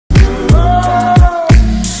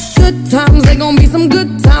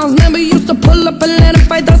up and let him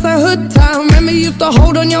fight, that's a hood time. Remember you used to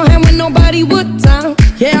hold on your hand when nobody would time.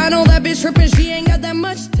 Yeah, I know that bitch trippin', she ain't got that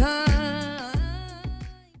much time.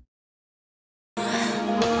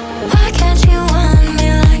 Why can't you want me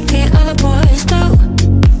like the other boys do?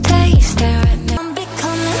 Taste it right now. I'm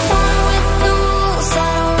becoming one with the rules. I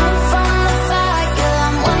don't run from the fight, girl,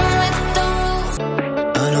 I'm one with the rules.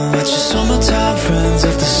 I know what your summertime friends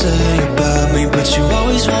have to say about me, but you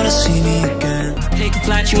always wanna see me again. Take a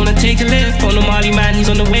flight, you wanna take a lift. On the Molly man, he's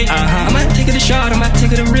on the way. I might take it a shot, I might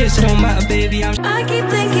take it a risk. It don't matter, baby, I keep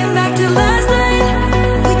thinking back to last night.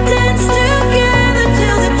 We danced together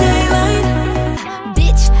till the daylight.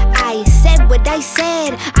 Bitch, I said what I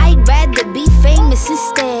said. I'd rather be famous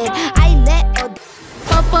instead. I let a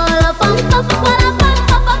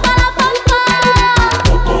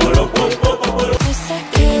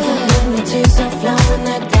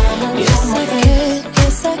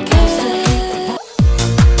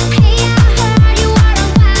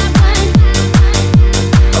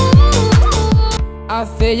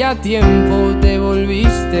Hace ya tiempo te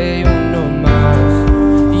volviste uno más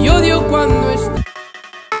y odio cuando estoy.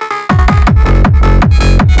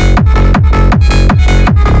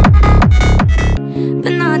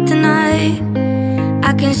 But not tonight.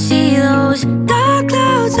 I can see those dark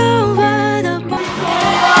clouds over the bar.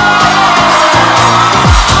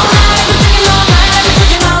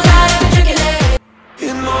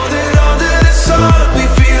 You know that under the sun we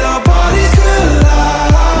feel our bodies collide.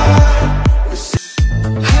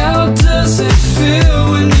 How does it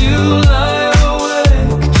feel when you lie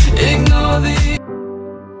awake? Ignore the...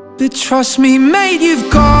 But trust me, mate, you've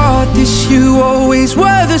got this. You always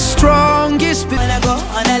were the strongest. When I go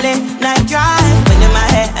on a late night drive, when in my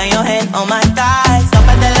head and your head on my thighs, stop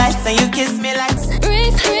at the lights and you kiss me like.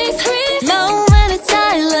 Breathe, breathe, breathe. No minute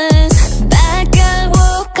silence. Bad guy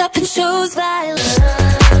woke up and chose violence.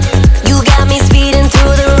 You got me speeding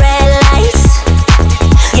through the red lights.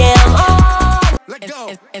 Yeah, I'm on. Let go.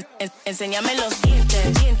 Enséñame los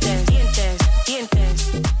dientes, dientes, dientes, dientes.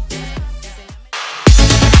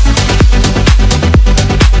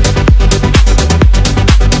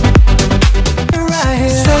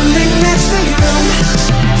 Standing next to you,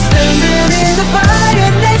 standing in the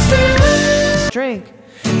fire next to you. Drink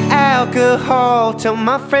alcohol till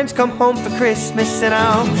my friends come home for Christmas, and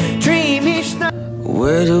I'll dream each night.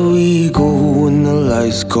 Where do we go when the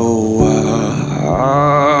lights go out?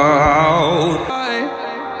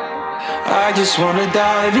 I just wanna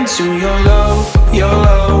dive into your love, your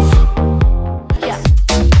love.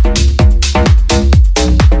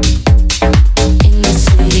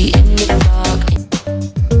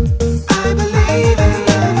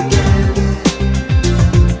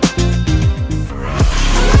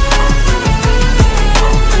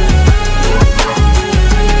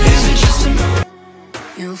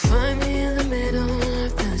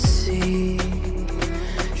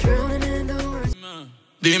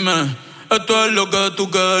 Dime, esto es lo que tú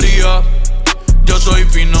querías. Yo soy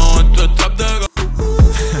fino, esto es trap de...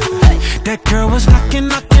 That girl was knocking,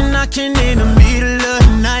 knocking, knocking in the middle of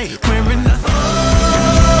the night. Wearing a...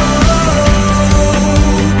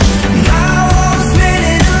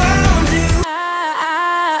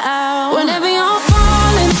 Whenever you're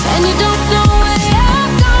falling and you don't know where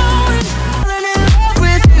you're going, falling in love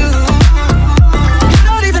with you. You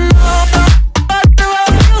don't even know I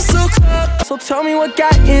feel so close. So tell me what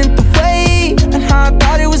got in the way, and how I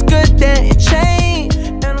thought it was good, then it changed.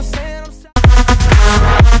 And I'm saying I'm sorry.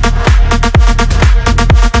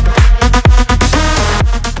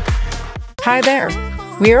 Hi there.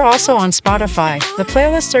 We are also on Spotify. The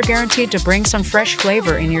playlists are guaranteed to bring some fresh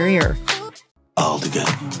flavor in your ear. All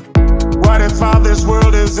together. What if all this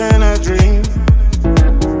world is in a dream?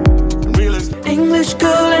 English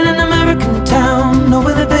girl in an American town, no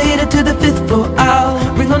elevator to the 5th floor. I'll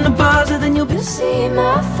ring on the buzzer, then you'll be. see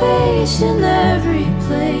my face in every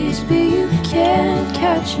place, but you can't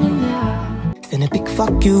catch me now. Send a big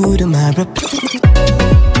fuck you to my reply.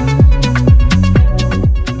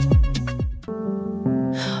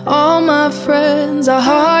 All my friends, I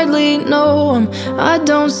hardly know them. I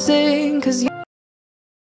don't sing cause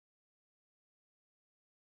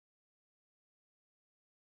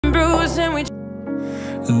bruising we.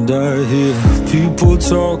 And I hear people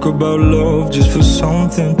talk about love just for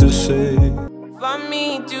something to say. For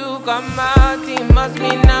me to come out, it must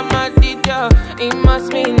mean I'm not the job. It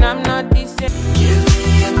must mean I'm not the same. Give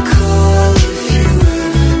me a call if you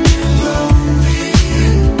ever lonely.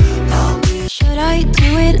 Should I do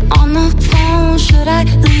it on the phone? Should I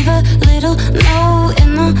leave a little note in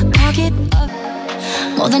the pocket of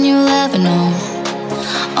more than you'll ever know?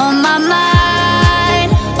 On my mind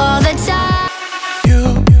all the time. You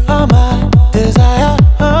are my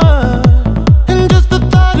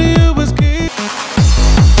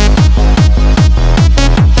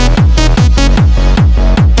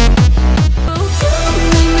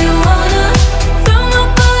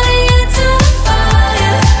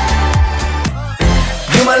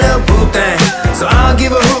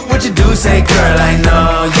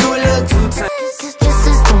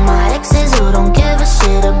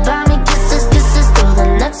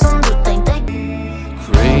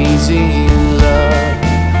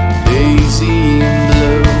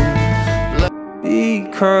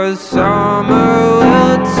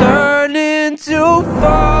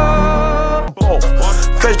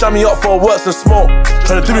jam me up for works and smoke.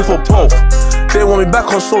 Tryna do me for both. They want me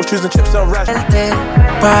back on soul, choosing chips and rice.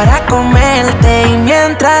 Para comerte y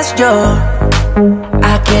mientras yo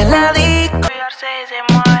aquí en la disco.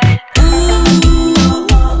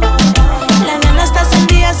 La nena está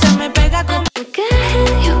encendida, se me pega como. Get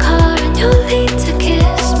in your car and you'll leave to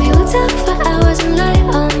kiss me. We'll talk for hours and lie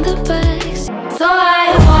on the bikes. So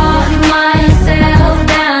I walk myself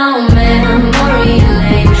down memory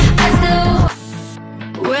lane. I still.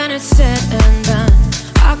 When it's said and done,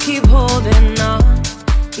 I'll keep holding on.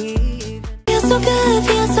 Feels so good,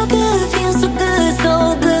 feels so good, feels so good,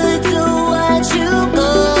 so good to watch you go.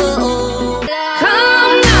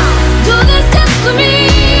 Come now, do this just for me.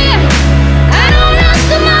 I don't ask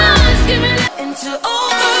so much, give me that into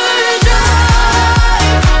overdrive.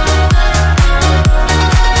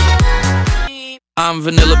 I'm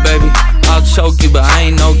vanilla, baby. I'll choke you, but I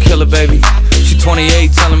ain't no killer, baby. She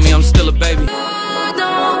 28, telling me I'm still a baby. I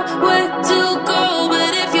know where to go,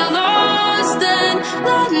 but if you're lost, then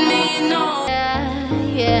let me know.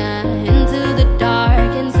 Yeah, into the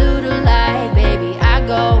dark, into the light, baby, I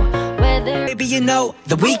go where there. Baby, you know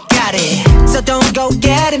that we got it, so don't go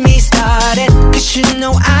getting me started, cause you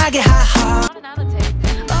know I get hot.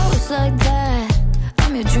 Oh, it's like that.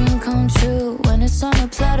 I'm your dream come true when it's on a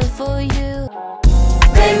platter for you.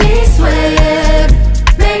 Make me sweat,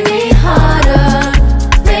 make me harder,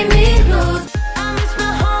 make me lose. I miss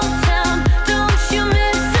my hometown, don't you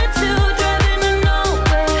miss it too? Driving to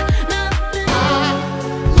nowhere, nothing.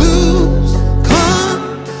 Lose control.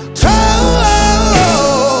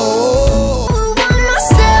 Want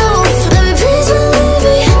myself, let me please believe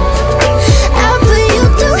it. I'll put you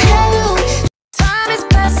through hell. Time is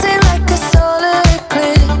passing like a solar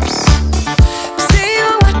eclipse. See you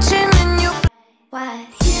watching and you. Why?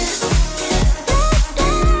 Yes.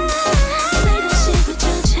 Say that shit with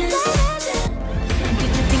your chest.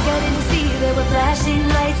 Did you think I didn't see there were flashing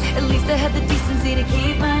lights? At least I had the decency to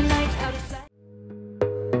keep my nights out of sight.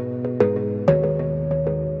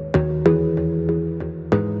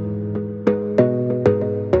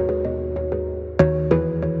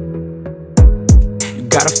 You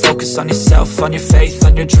gotta focus on yourself, on your faith,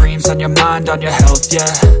 on your dreams, on your mind, on your health,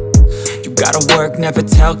 yeah. You gotta work, never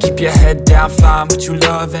tell, keep your head down, find what you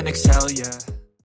love and excel, yeah.